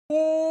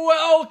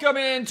Welcome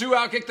into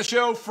Outkick the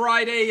Show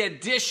Friday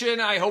edition.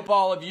 I hope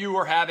all of you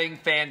are having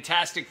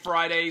fantastic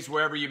Fridays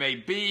wherever you may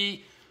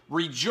be.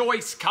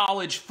 Rejoice,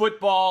 college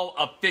football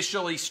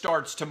officially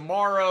starts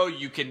tomorrow.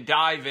 You can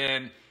dive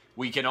in.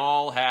 We can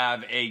all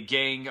have a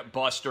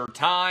gangbuster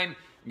time.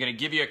 I'm going to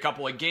give you a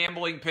couple of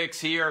gambling picks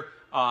here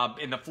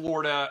in the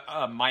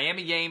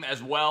Florida-Miami game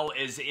as well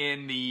as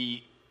in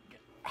the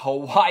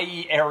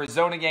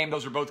Hawaii-Arizona game.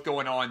 Those are both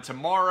going on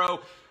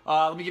tomorrow.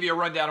 Let me give you a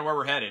rundown of where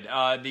we're headed.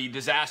 The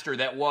disaster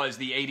that was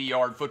the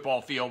 80-yard football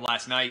field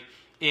last night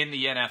in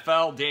the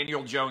NFL.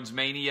 Daniel Jones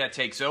mania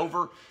takes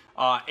over.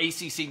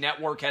 ACC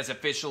Network has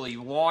officially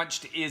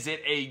launched. Is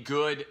it a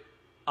good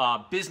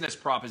business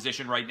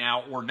proposition right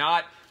now or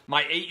not?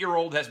 My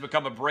 8-year-old has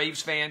become a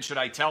Braves fan. Should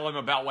I tell him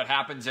about what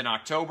happens in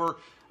October?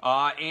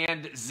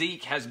 And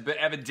Zeke has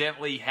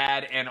evidently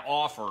had an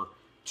offer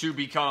to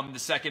become the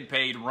second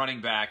paid running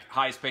back,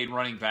 highest paid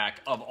running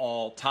back of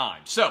all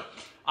time. So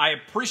I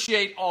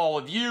appreciate all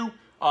of you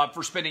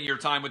for spending your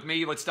time with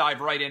me. Let's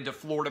dive right into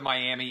Florida,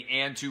 Miami,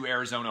 and to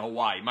Arizona,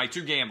 Hawaii. My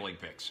two gambling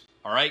picks,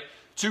 all right?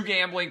 Two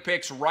gambling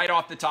picks right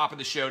off the top of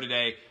the show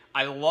today.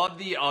 I love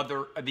the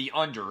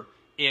under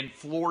in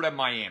Florida,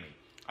 Miami.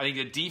 I think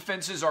the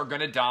defenses are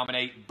going to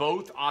dominate.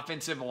 Both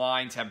offensive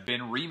lines have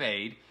been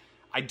remade.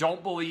 I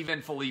don't believe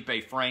in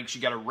Felipe Franks.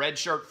 You got a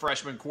redshirt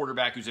freshman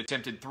quarterback who's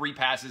attempted 3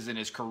 passes in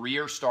his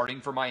career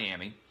starting for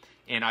Miami,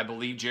 and I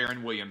believe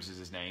Jaron Williams is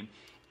his name.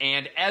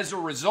 And as a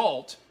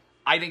result,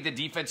 I think the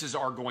defenses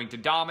are going to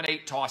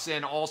dominate. Toss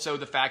in also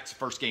the fact it's the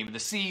first game of the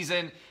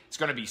season. It's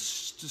going to be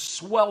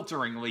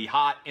swelteringly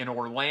hot in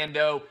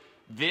Orlando.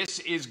 This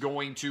is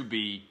going to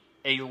be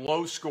a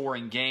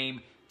low-scoring game.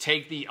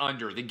 Take the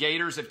under. The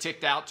Gators have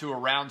ticked out to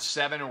around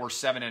 7 or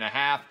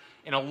 7.5.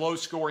 In a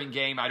low-scoring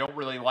game, I don't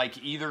really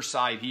like either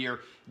side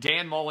here.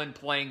 Dan Mullen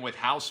playing with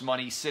house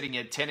money, sitting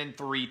at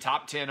 10-3,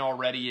 top 10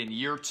 already in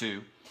year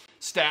 2.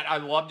 Stat I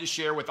love to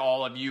share with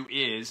all of you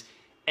is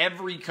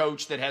every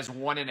coach that has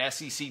won an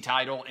SEC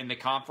title in the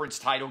conference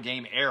title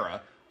game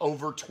era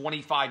over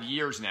 25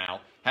 years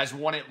now has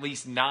won at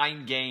least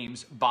 9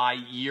 games by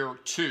year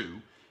 2.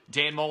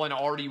 Dan Mullen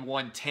already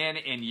won 10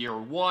 in year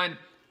 1.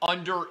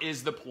 Under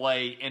is the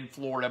play in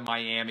Florida,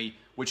 Miami,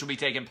 which will be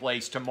taking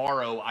place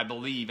tomorrow, I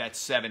believe, at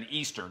 7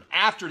 Eastern.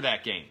 After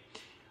that game,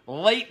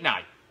 late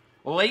night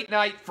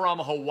from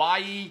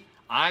Hawaii,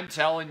 I'm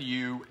telling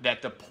you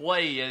that the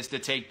play is to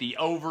take the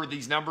over.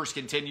 These numbers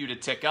continue to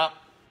tick up.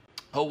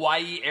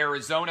 Hawaii,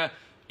 Arizona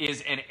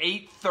is an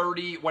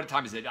 8:30, what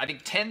time is it? I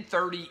think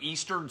 10:30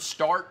 Eastern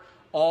start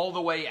all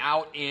the way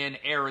out in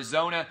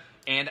Arizona.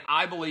 And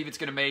I believe it's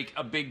going to make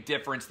a big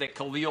difference that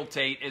Khalil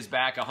Tate is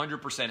back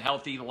 100%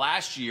 healthy.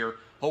 Last year,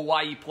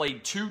 Hawaii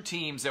played 2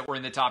 teams that were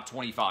in the top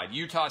 25,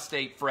 Utah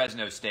State,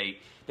 Fresno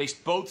State. They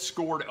both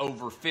scored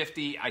over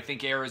 50. I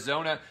think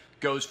Arizona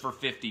goes for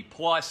 50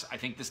 plus. I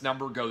think this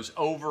number goes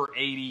over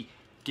 80.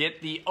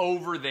 Get the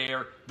over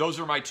there. Those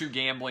are my 2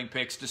 gambling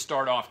picks to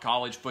start off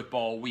college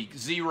football week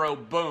 0.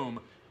 Boom.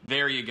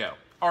 There you go.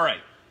 All right.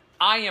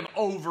 I am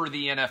over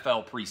the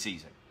NFL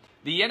preseason.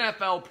 The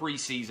NFL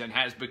preseason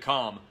has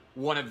become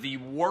one of the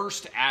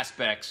worst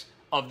aspects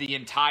of the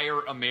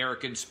entire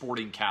American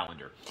sporting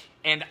calendar.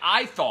 And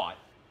I thought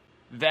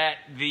that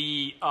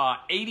the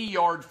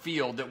 80-yard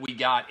field that we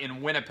got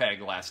in Winnipeg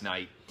last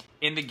night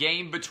in the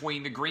game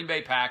between the Green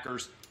Bay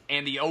Packers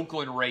and the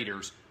Oakland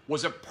Raiders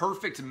was a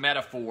perfect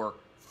metaphor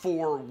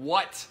for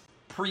what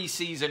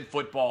preseason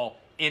football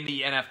in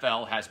the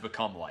NFL has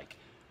become like.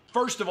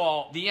 First of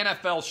all, the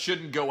NFL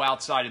shouldn't go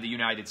outside of the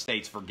United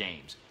States for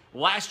games.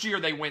 Last year,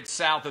 they went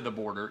south of the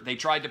border. They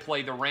tried to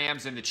play the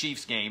Rams and the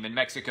Chiefs game in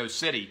Mexico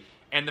City,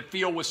 and the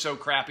field was so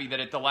crappy that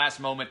at the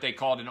last moment, they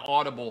called an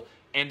audible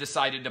and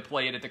decided to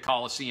play it at the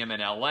Coliseum in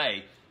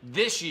L.A.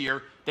 This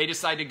year, they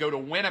decided to go to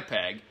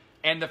Winnipeg,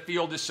 and the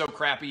field is so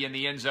crappy in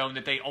the end zone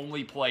that they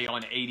only play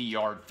on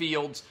 80-yard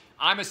fields.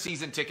 I'm a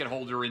season ticket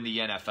holder in the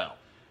NFL.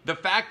 The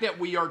fact that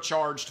we are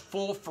charged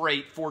full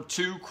freight for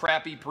 2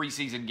 crappy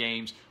preseason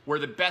games where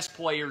the best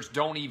players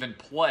don't even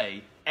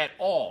play at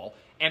all,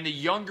 and the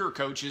younger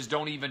coaches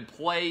don't even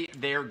play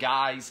their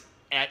guys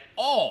at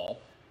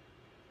all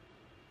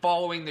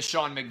following the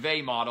Sean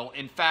McVay model.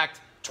 In fact,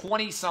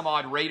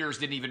 20-some-odd Raiders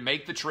didn't even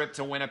make the trip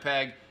to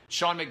Winnipeg.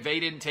 Sean McVay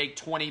didn't take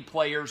 20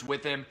 players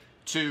with him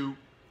to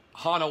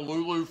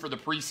Honolulu for the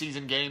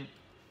preseason game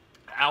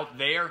out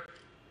there.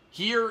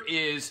 Here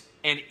is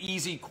an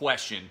easy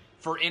question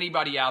for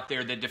anybody out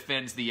there that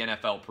defends the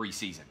NFL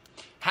preseason.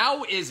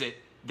 How is it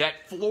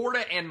that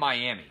Florida and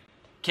Miami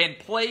can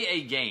play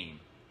a game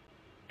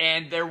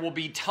and there will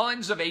be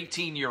tons of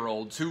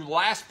 18-year-olds who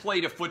last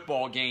played a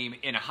football game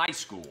in high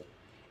school,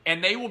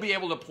 and they will be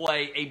able to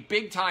play a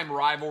big-time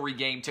rivalry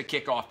game to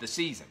kick off the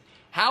season?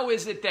 How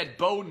is it that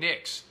Bo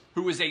Nix,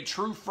 who is a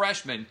true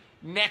freshman,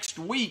 next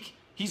week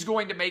he's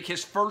going to make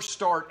his first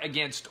start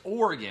against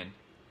Oregon,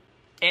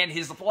 and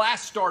his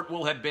last start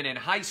will have been in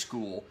high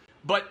school,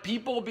 but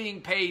people being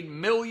paid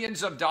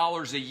millions of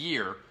dollars a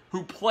year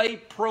who play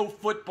pro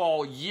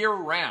football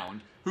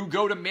year-round, who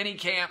go to mini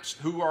camps,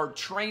 who are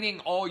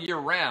training all year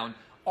round,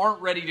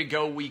 aren't ready to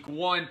go week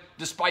one,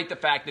 despite the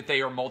fact that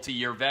they are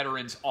multi-year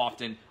veterans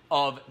often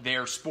of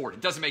their sport.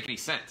 It doesn't make any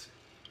sense.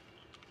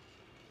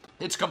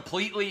 It's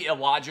completely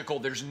illogical.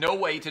 There's no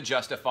way to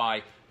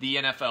justify the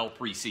NFL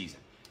preseason.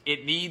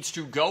 It needs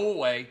to go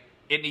away.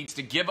 It needs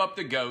to give up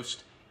the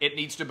ghost. It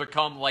needs to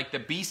become like the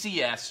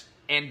BCS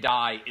and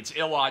die. It's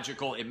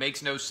illogical. It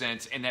makes no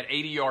sense. And that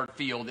 80-yard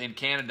field in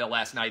Canada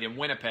last night in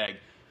Winnipeg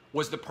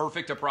was the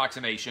perfect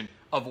approximation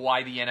of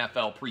why the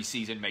NFL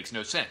preseason makes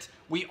no sense.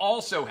 We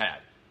also had,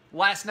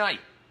 last night,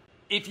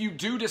 if you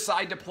do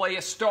decide to play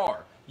a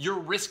star, you're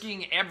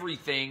risking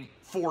everything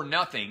for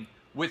nothing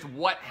with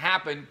what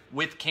happened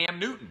with Cam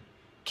Newton.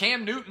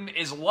 Cam Newton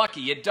is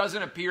lucky. It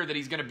doesn't appear that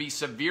he's going to be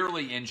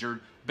severely injured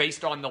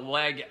based on the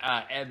leg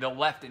and the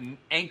left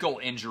ankle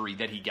injury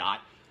that he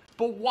got.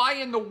 But why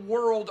in the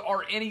world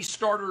are any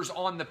starters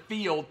on the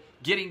field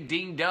getting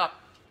dinged up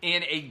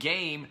in a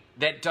game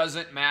that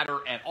doesn't matter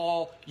at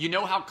all? You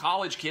know how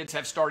college kids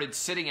have started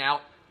sitting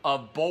out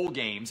of bowl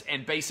games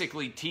and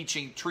basically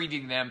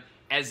treating them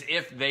as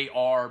if they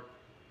are,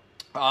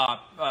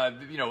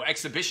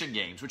 exhibition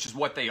games, which is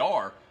what they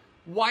are.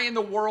 Why in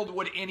the world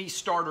would any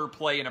starter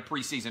play in a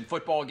preseason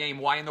football game?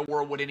 Why in the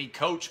world would any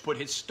coach put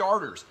his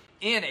starters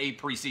in a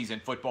preseason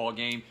football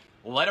game?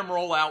 Let them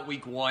roll out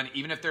week one.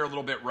 Even if they're a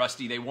little bit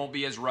rusty, they won't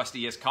be as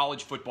rusty as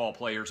college football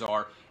players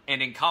are.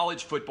 And in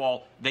college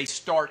football, they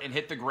start and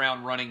hit the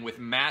ground running with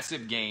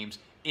massive games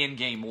in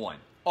game one.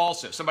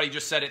 Also, somebody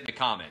just said it in the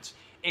comments.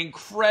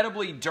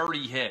 Incredibly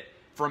dirty hit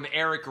from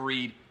Eric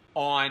Reed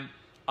on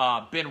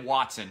Ben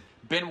Watson.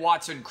 Ben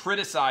Watson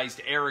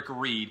criticized Eric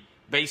Reed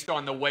based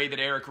on the way that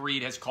Eric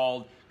Reed has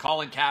called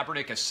Colin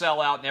Kaepernick a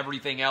sellout and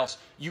everything else.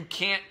 You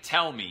can't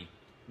tell me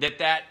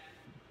that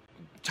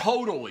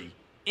totally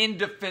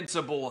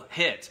indefensible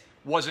hit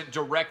wasn't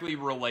directly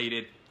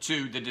related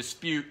to the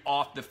dispute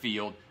off the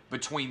field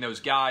between those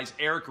guys.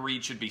 Eric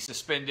Reed should be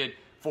suspended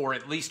for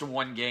at least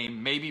one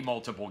game, maybe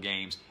multiple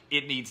games.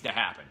 It needs to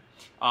happen.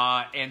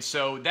 And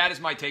so that is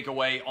my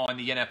takeaway on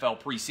the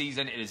NFL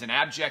preseason. It is an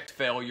abject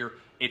failure.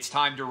 It's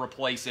time to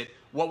replace it.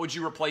 What would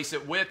you replace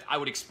it with? I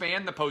would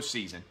expand the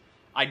postseason.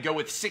 I'd go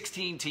with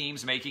 16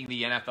 teams making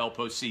the NFL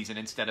postseason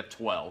instead of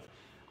 12.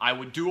 I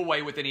would do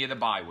away with any of the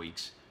bye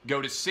weeks.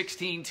 Go to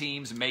 16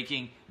 teams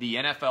making the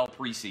NFL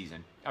postseason.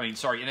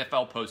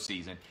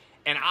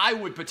 And I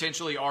would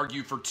potentially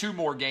argue for 2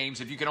 more games.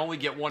 If you can only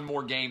get 1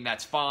 more game,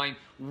 that's fine.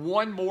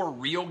 1 more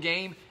real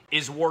game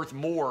is worth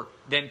more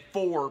than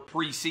 4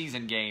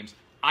 preseason games.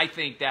 I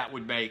think that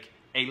would make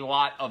a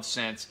lot of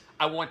sense.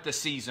 I want the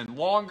season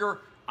longer.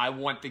 I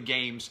want the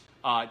games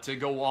to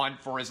go on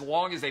for as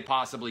long as they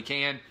possibly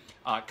can.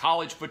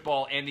 College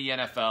football and the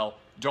NFL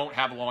don't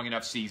have long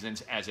enough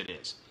seasons as it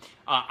is.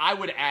 I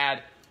would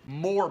add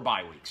more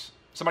bye weeks.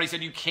 Somebody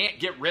said you can't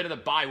get rid of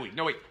the bye week.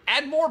 No, wait,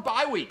 add more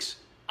bye weeks.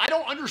 I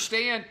don't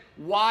understand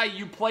why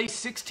you play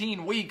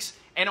 16 weeks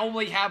and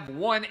only have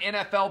 1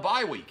 NFL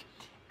bye week.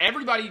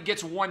 Everybody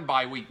gets 1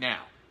 bye week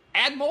now.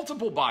 Add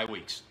multiple bye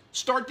weeks.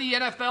 Start the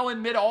NFL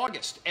in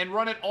mid-August and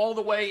run it all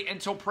the way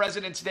until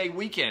President's Day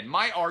weekend.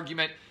 My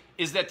argument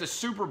is that the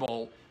Super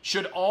Bowl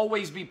should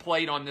always be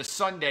played on the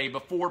Sunday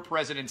before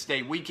President's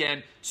Day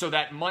weekend so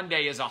that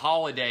Monday is a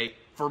holiday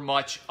for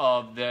much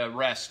of the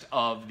rest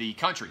of the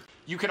country.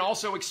 You can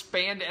also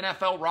expand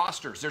NFL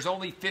rosters. There's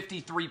only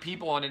 53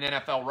 people on an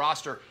NFL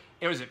roster.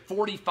 It was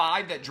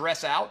 45 that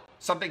dress out,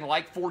 something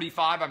like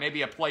 45,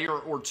 maybe a player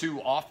or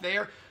 2 off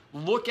there.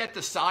 Look at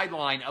the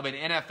sideline of an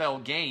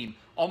NFL game.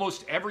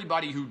 Almost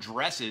everybody who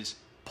dresses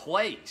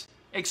plays.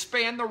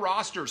 Expand the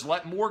rosters.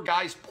 Let more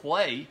guys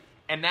play,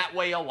 and that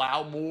way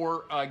allow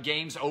more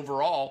games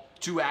overall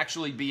to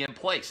actually be in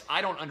place.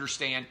 I don't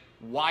understand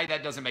why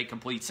that doesn't make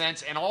complete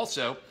sense. And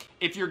also,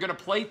 if you're going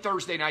to play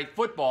Thursday Night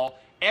Football,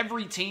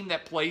 every team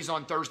that plays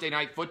on Thursday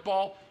Night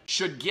Football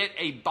should get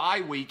a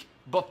bye week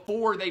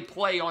before they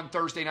play on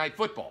Thursday Night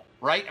Football,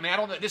 right? I mean, I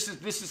don't know. This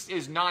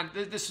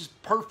is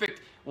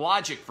perfect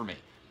logic for me.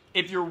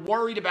 If you're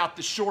worried about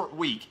the short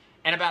week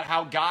and about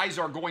how guys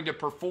are going to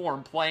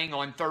perform playing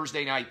on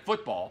Thursday Night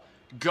Football,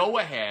 go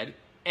ahead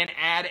and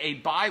add a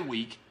bye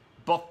week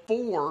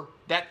before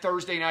that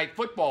Thursday Night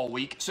Football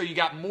week so you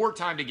got more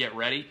time to get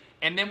ready.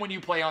 And then when you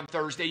play on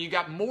Thursday, you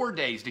got more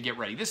days to get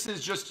ready. This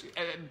is just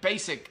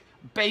basic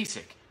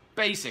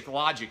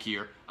logic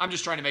here. I'm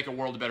just trying to make a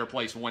world a better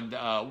place one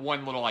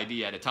little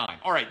idea at a time.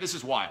 All right, this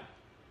is wild.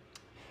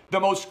 The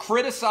most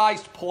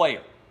criticized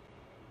player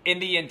in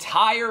the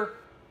entire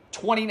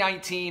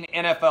 2019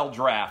 NFL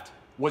draft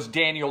was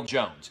Daniel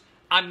Jones.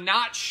 I'm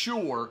not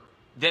sure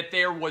that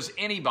there was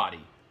anybody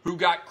who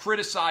got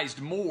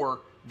criticized more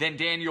than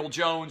Daniel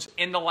Jones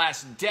in the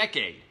last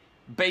decade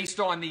based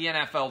on the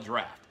NFL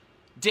draft.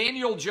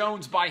 Daniel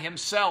Jones by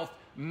himself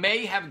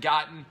may have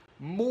gotten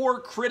more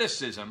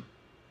criticism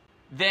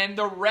than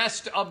the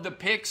rest of the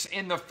picks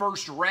in the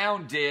first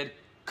round did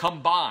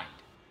combined.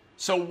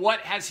 So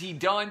what has he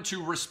done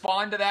to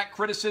respond to that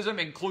criticism,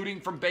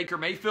 including from Baker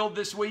Mayfield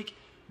this week?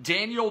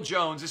 Daniel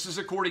Jones, this is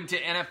according to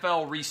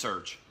NFL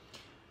research,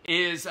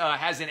 has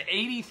an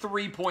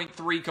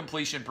 83.3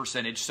 completion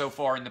percentage so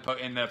far in the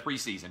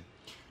preseason.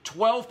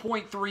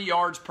 12.3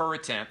 yards per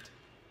attempt,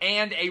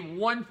 and a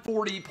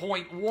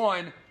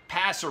 140.1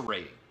 passer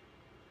rating.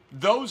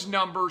 Those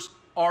numbers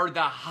are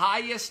the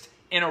highest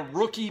in a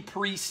rookie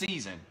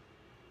preseason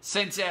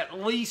since at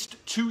least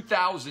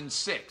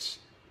 2006.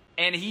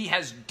 And he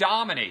has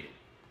dominated.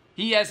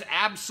 He has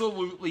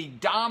absolutely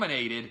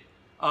dominated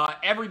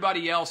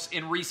everybody else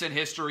in recent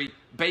history.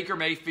 Baker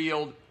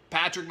Mayfield,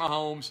 Patrick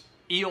Mahomes,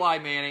 Eli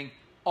Manning,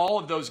 all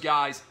of those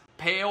guys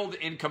paled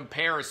in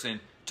comparison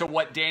to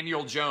what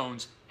Daniel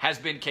Jones has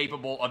been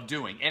capable of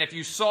doing. And if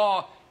you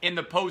saw in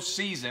the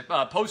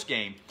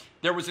post-game,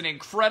 there was an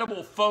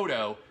incredible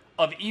photo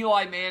of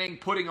Eli Manning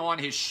putting on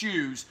his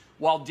shoes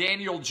while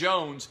Daniel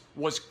Jones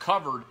was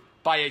covered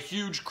by a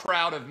huge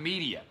crowd of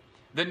media.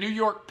 The New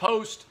York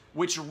Post,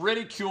 which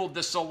ridiculed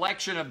the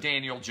selection of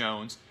Daniel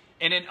Jones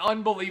in an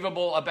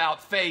unbelievable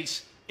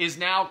about-face, is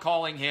now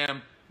calling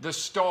him the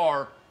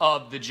star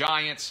of the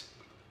Giants.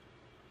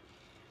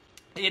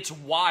 It's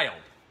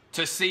wild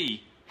to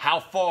see how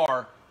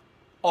far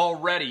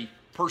already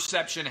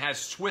perception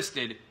has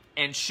twisted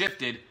and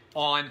shifted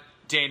on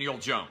Daniel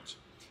Jones.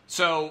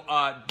 So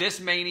this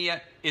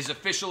mania is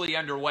officially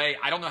underway.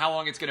 I don't know how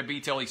long it's going to be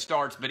till he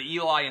starts, but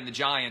Eli and the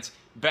Giants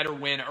better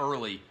win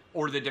early,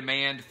 or the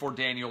demand for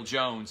Daniel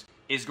Jones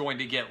is going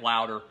to get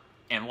louder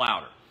and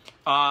louder.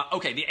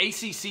 Okay, the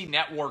ACC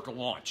network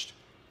launched.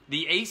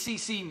 The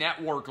ACC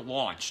network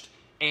launched,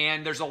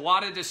 and there's a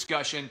lot of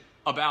discussion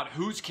about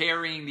who's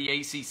carrying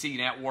the ACC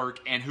network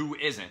and who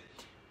isn't.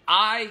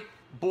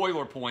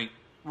 Boilerpoint,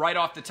 right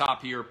off the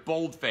top here,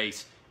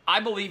 boldface, I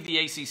believe the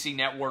ACC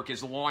network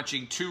is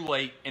launching too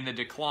late in the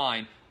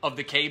decline of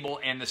the cable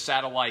and the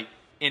satellite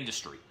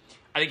industry.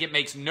 I think it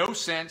makes no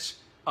sense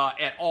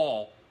at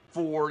all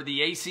for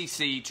the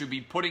ACC to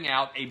be putting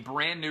out a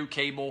brand new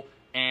cable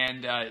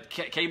and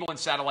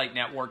satellite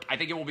network. I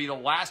think it will be the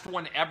last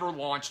one ever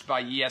launched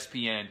by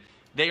ESPN.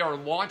 They are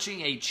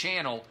launching a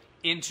channel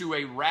into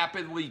a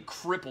rapidly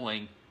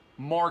crippling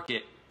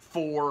market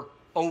for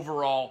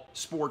overall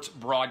sports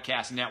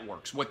broadcast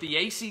networks. What the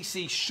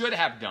ACC should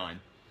have done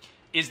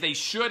is they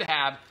should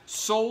have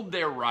sold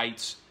their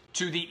rights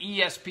to the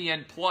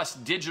ESPN Plus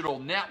digital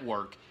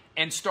network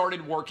and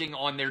started working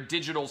on their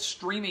digital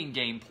streaming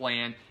game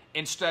plan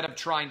instead of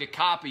trying to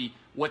copy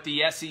what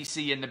the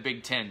SEC and the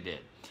Big Ten did.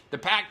 The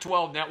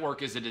Pac-12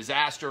 network is a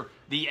disaster.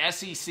 The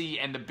SEC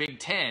and the Big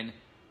Ten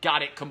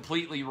got it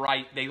completely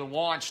right. They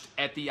launched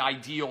at the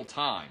ideal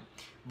time.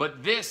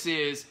 But this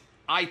is,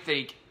 I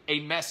think,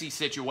 a messy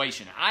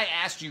situation. I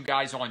asked you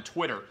guys on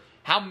Twitter,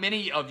 how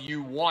many of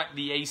you want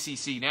the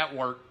ACC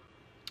network?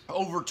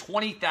 Over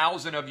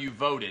 20,000 of you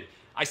voted.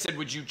 I said,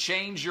 would you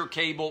change your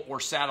cable or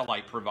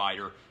satellite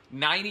provider?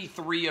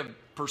 93%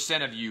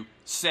 of you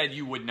said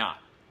you would not.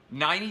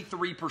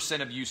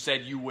 93% of you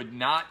said you would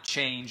not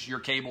change your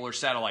cable or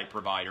satellite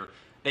provider.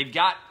 They've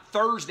got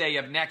Thursday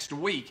of next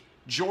week,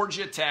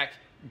 Georgia Tech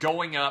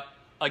going up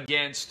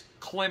against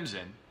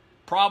Clemson.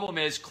 Problem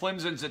is,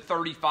 Clemson's a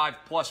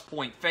 35-plus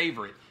point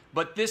favorite,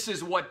 but this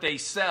is what they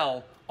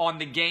sell on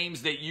the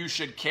games that you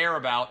should care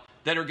about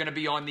that are going to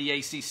be on the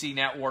ACC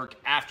network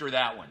after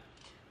that one.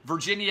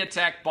 Virginia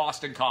Tech,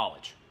 Boston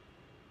College.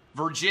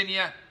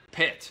 Virginia,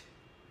 Pitt.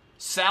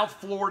 South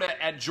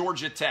Florida at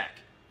Georgia Tech.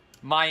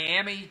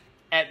 Miami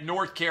at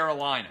North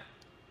Carolina.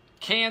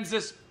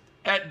 Kansas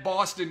at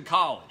Boston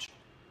College.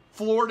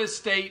 Florida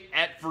State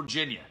at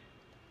Virginia.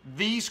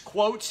 These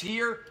quotes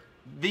here,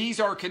 these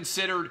are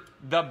considered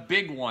the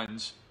big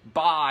ones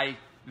by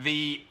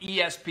the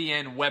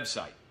ESPN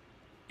website.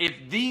 If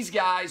these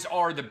guys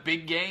are the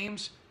big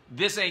games,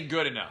 this ain't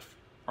good enough,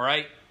 all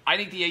right? I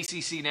think the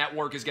ACC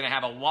network is going to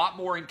have a lot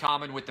more in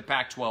common with the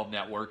Pac-12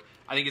 network.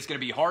 I think it's going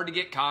to be hard to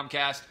get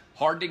Comcast,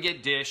 hard to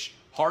get Dish,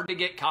 hard to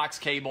get Cox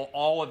Cable,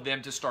 all of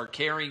them to start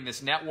carrying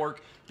this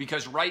network,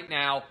 because right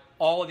now,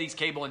 all of these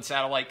cable and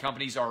satellite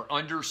companies are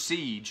under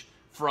siege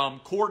from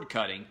cord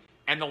cutting,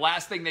 and the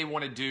last thing they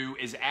want to do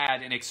is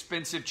add an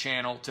expensive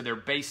channel to their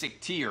basic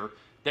tier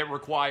that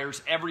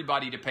requires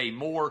everybody to pay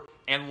more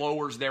and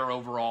lowers their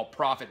overall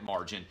profit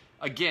margin.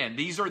 Again,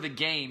 these are the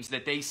games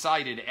that they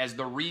cited as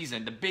the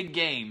reason, the big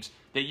games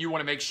that you want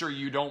to make sure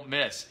you don't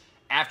miss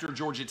after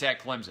Georgia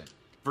Tech, Clemson.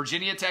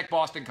 Virginia Tech,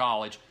 Boston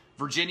College,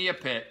 Virginia,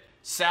 Pitt,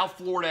 South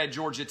Florida at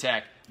Georgia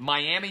Tech,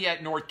 Miami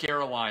at North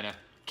Carolina,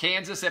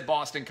 Kansas at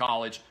Boston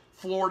College,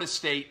 Florida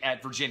State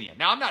at Virginia.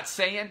 Now, I'm not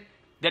saying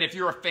that if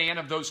you're a fan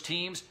of those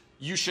teams,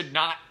 you should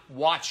not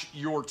watch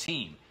your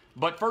team.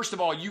 But first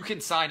of all, you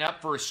can sign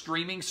up for a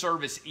streaming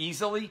service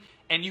easily,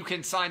 and you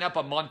can sign up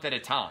a month at a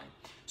time.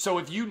 So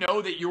if you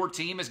know that your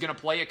team is going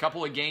to play a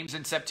couple of games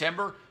in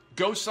September,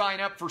 go sign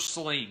up for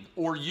Sling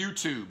or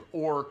YouTube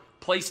or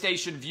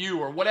PlayStation View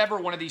or whatever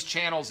one of these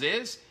channels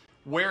is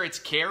where it's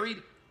carried.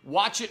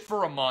 Watch it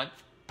for a month,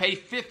 pay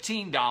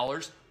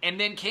 $15, and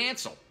then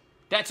cancel.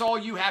 That's all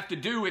you have to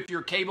do if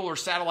your cable or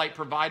satellite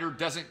provider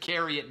doesn't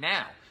carry it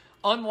now.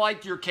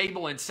 Unlike your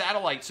cable and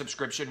satellite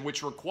subscription,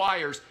 which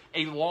requires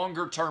a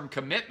longer-term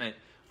commitment,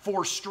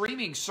 for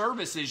streaming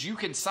services, you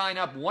can sign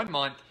up 1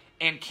 month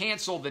and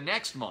cancel the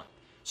next month.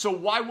 So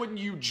why wouldn't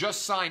you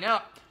just sign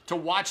up to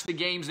watch the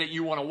games that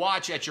you want to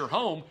watch at your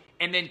home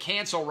and then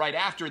cancel right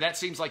after. That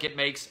seems like it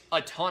makes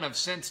a ton of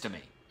sense to me,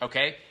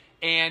 okay?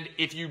 And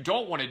if you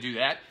don't want to do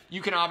that,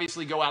 you can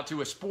obviously go out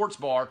to a sports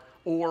bar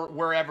or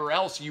wherever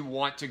else you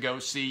want to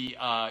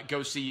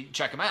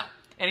check them out.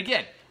 And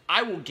again,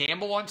 I will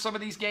gamble on some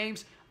of these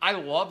games. I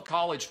love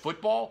college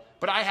football,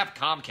 but I have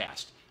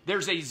Comcast.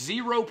 There's a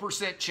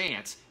 0%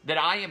 chance that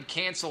I am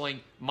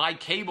canceling my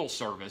cable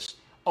service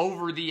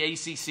over the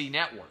ACC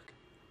network.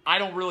 I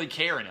don't really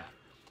care enough.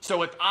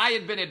 So if I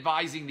had been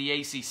advising the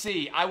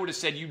ACC, I would have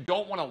said you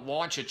don't want to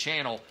launch a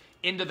channel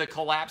into the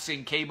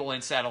collapsing cable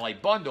and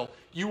satellite bundle.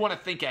 You want to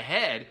think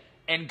ahead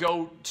and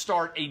go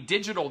start a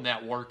digital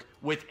network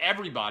with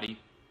everybody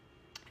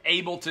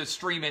able to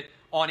stream it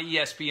on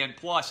ESPN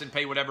Plus and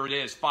pay whatever it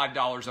is,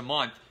 $5 a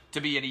month to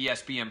be an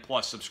ESPN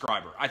Plus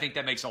subscriber. I think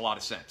that makes a lot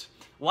of sense.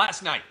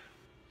 Last night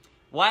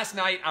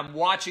I'm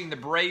watching the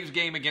Braves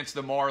game against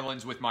the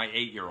Marlins with my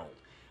 8-year-old.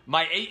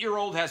 My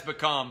 8-year-old has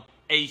become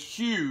a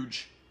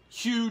huge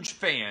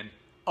fan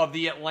of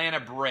the Atlanta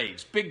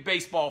Braves. Big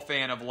baseball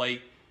fan of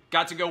late.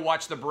 Got to go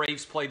watch the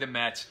Braves play the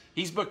Mets.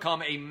 He's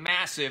become a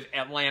massive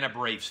Atlanta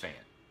Braves fan.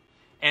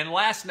 And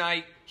last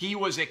night, he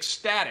was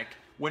ecstatic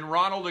when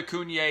Ronald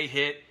Acuna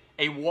hit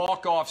a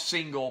walk-off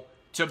single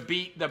to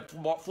beat the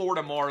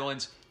Florida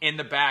Marlins in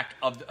the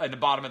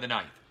bottom of the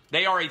ninth.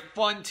 They are a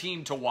fun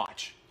team to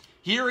watch.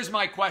 Here is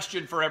my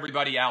question for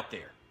everybody out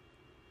there.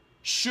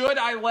 Should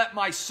I let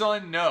my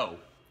son know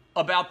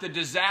about the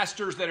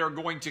disasters that are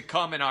going to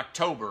come in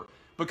October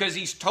because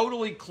he's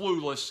totally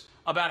clueless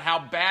about how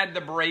bad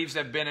the Braves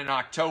have been in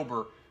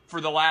October for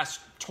the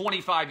last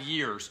 25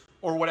 years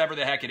or whatever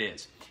the heck it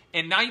is?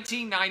 In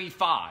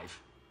 1995,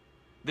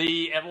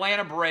 the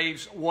Atlanta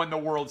Braves won the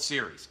World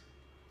Series.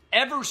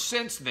 Ever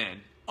since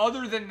then,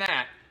 other than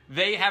that,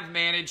 they have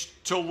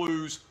managed to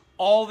lose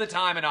all the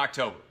time in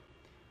October.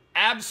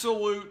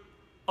 Absolute,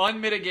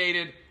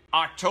 unmitigated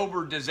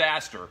October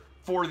disaster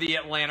for the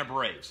Atlanta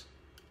Braves.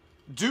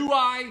 Do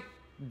I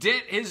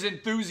dent his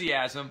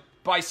enthusiasm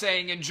by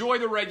saying, enjoy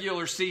the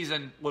regular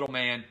season, little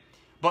man,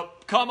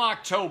 but come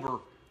October,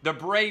 the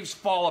Braves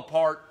fall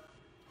apart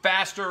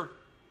faster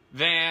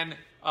than,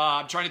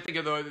 I'm trying to think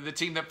of the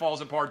team that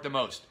falls apart the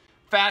most.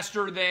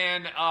 Faster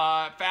than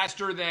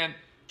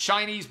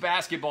Chinese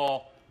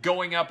basketball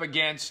going up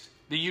against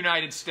the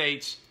United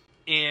States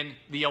in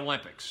the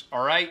Olympics,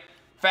 all right?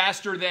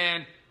 Faster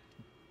than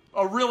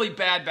a really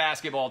bad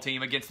basketball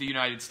team against the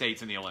United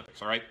States in the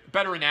Olympics, all right?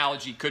 Better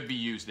analogy could be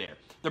used there.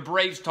 The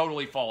Braves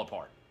totally fall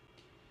apart.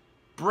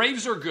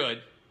 Braves are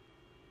good,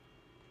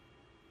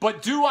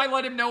 but do I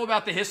let him know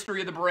about the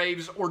history of the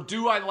Braves, or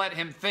do I let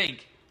him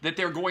think that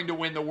they're going to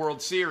win the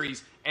World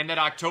Series and that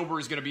October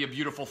is going to be a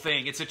beautiful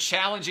thing? It's a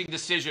challenging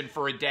decision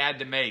for a dad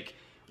to make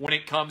when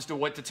it comes to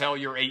what to tell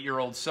your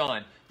 8-year-old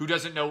son who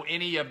doesn't know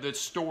any of the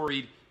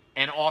storied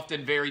and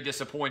often very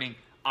disappointing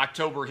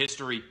October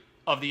history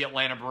of the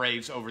Atlanta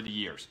Braves over the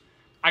years.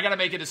 I got to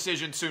make a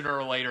decision sooner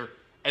or later.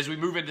 As we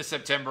move into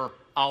September,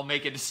 I'll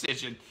make a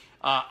decision.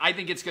 I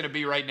think it's going to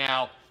be right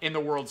now in the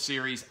World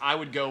Series. I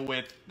would go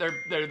with,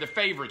 they're the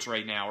favorites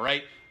right now,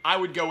 right? I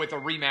would go with a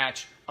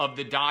rematch of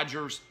the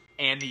Dodgers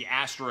and the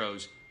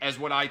Astros as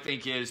what I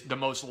think is the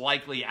most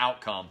likely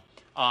outcome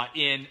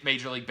in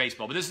Major League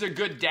Baseball. But this is a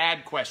good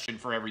dad question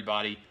for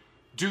everybody.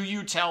 Do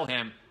you tell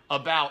him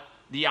about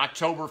the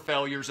October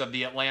failures of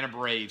the Atlanta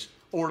Braves,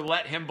 or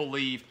let him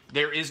believe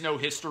there is no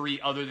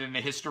history other than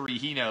the history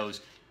he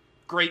knows?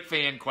 Great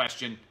fan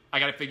question. I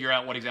got to figure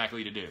out what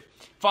exactly to do.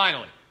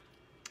 Finally,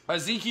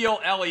 Ezekiel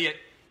Elliott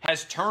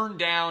has turned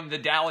down the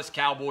Dallas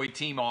Cowboy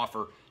team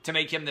offer to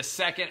make him the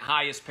second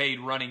highest paid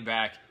running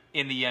back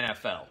in the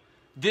NFL.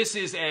 This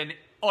is an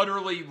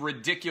utterly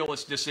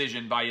ridiculous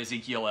decision by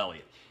Ezekiel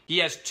Elliott. He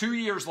has 2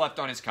 years left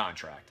on his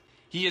contract.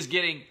 He is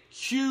getting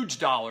huge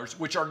dollars,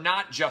 which are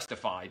not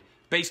justified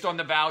based on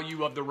the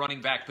value of the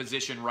running back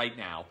position right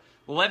now.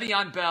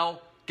 Le'Veon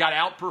Bell got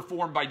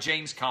outperformed by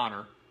James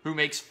Conner, who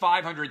makes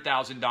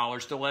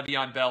 $500,000 to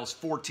Le'Veon Bell's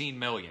 $14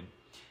 million.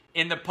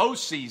 In the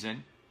postseason,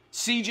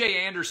 C.J.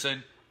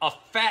 Anderson, a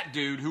fat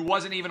dude who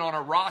wasn't even on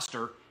a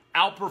roster,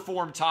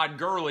 outperformed Todd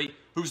Gurley,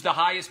 who's the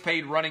highest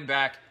paid running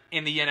back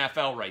in the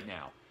NFL right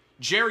now.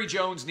 Jerry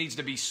Jones needs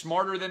to be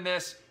smarter than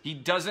this. He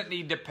doesn't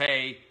need to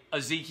pay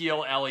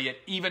Ezekiel Elliott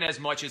even as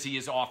much as he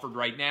is offered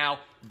right now.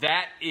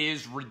 That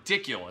is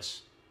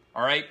ridiculous,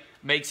 all right?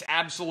 Makes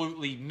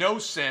absolutely no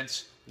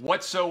sense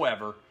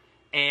whatsoever.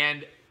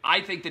 And I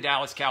think the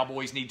Dallas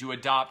Cowboys need to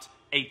adopt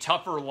a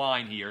tougher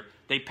line here.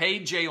 They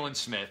paid Jalen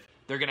Smith.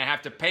 They're going to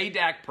have to pay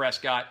Dak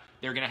Prescott.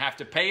 They're going to have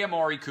to pay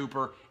Amari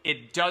Cooper.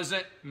 It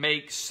doesn't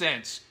make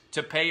sense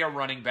to pay a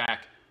running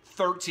back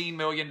 $13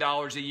 million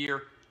a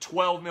year,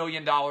 $12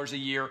 million a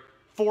year,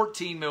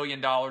 $14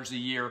 million a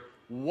year.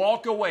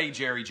 Walk away,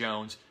 Jerry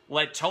Jones.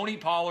 Let Tony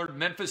Pollard,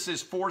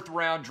 Memphis's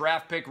fourth-round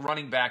draft pick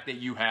running back that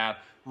you have,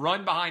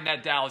 run behind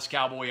that Dallas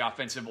Cowboy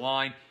offensive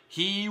line.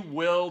 He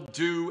will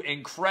do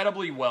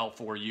incredibly well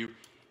for you.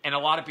 And a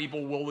lot of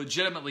people will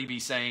legitimately be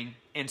saying,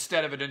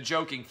 instead of it in a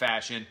joking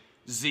fashion,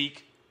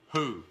 Zeke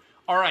who?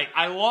 All right,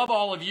 I love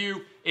all of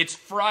you. It's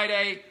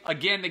Friday.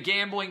 Again, the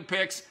gambling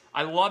picks.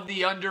 I love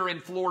the under in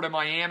Florida,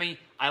 Miami.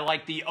 I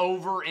like the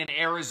over in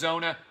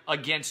Arizona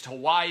against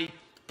Hawaii.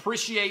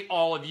 Appreciate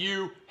all of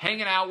you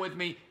hanging out with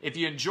me. If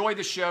you enjoy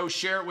the show,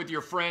 share it with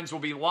your friends. We'll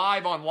be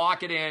live on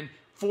Lock It In,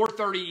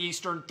 4:30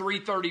 Eastern,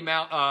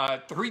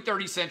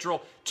 3:30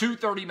 Central,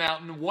 2:30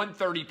 Mountain,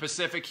 1:30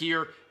 Pacific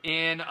here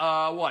in,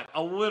 a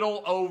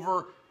little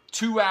over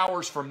 2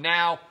 hours from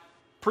now.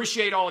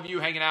 Appreciate all of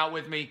you hanging out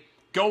with me.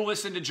 Go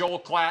listen to Joel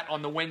Klatt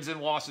on the Wins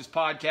and Losses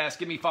podcast.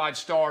 Give me 5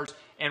 stars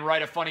and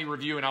write a funny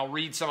review, and I'll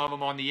read some of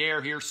them on the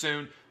air here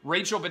soon.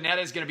 Rachel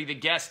Bonnetta is going to be the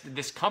guest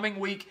this coming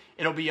week.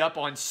 It'll be up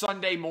on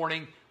Sunday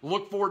morning.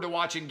 Look forward to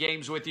watching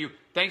games with you.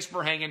 Thanks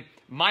for hanging.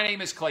 My name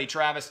is Clay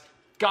Travis.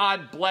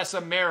 God bless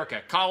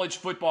America. College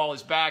football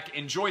is back.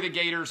 Enjoy the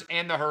Gators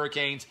and the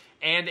Hurricanes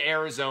and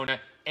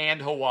Arizona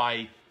and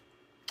Hawaii.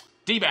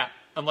 DBAP,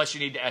 unless you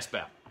need to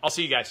SBAP. I'll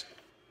see you guys.